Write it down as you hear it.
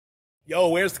Yo,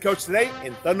 where's the coach today?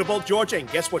 In Thunderbolt, Georgia, and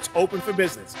guess what's open for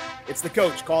business? It's the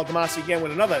coach, Carl DeMasi again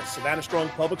with another Savannah Strong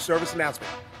public service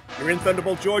announcement. You're in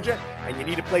Thunderbolt, Georgia, and you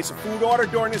need to place a food order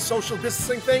during this social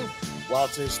distancing thing? Well,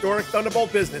 it's a historic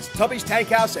Thunderbolt business, Tubbys Tank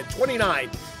House at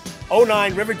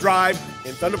 2909 River Drive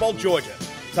in Thunderbolt, Georgia.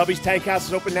 Tubbys Tank House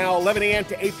is open now 11 a.m.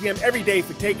 to 8 p.m. every day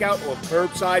for takeout or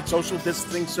curbside social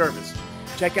distancing service.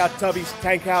 Check out Tubbys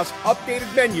Tank House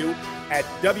updated menu at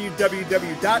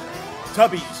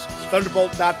www.tubbysthunderbolt.com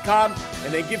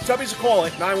and then give Tubbys a call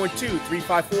at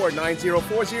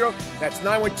 912-354-9040. That's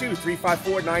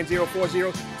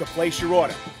 912-354-9040 to place your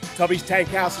order. Tubbys Tank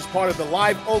House is part of the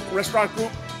Live Oak Restaurant Group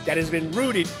that has been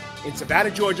rooted in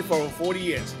Savannah, Georgia for over 40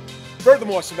 years.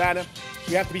 Furthermore, Savannah,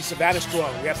 we have to be Savannah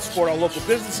strong. We have to support our local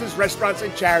businesses, restaurants,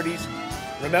 and charities.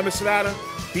 Remember, Savannah,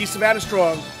 be Savannah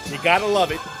strong. You gotta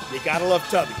love it. You gotta love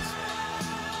Tubbys.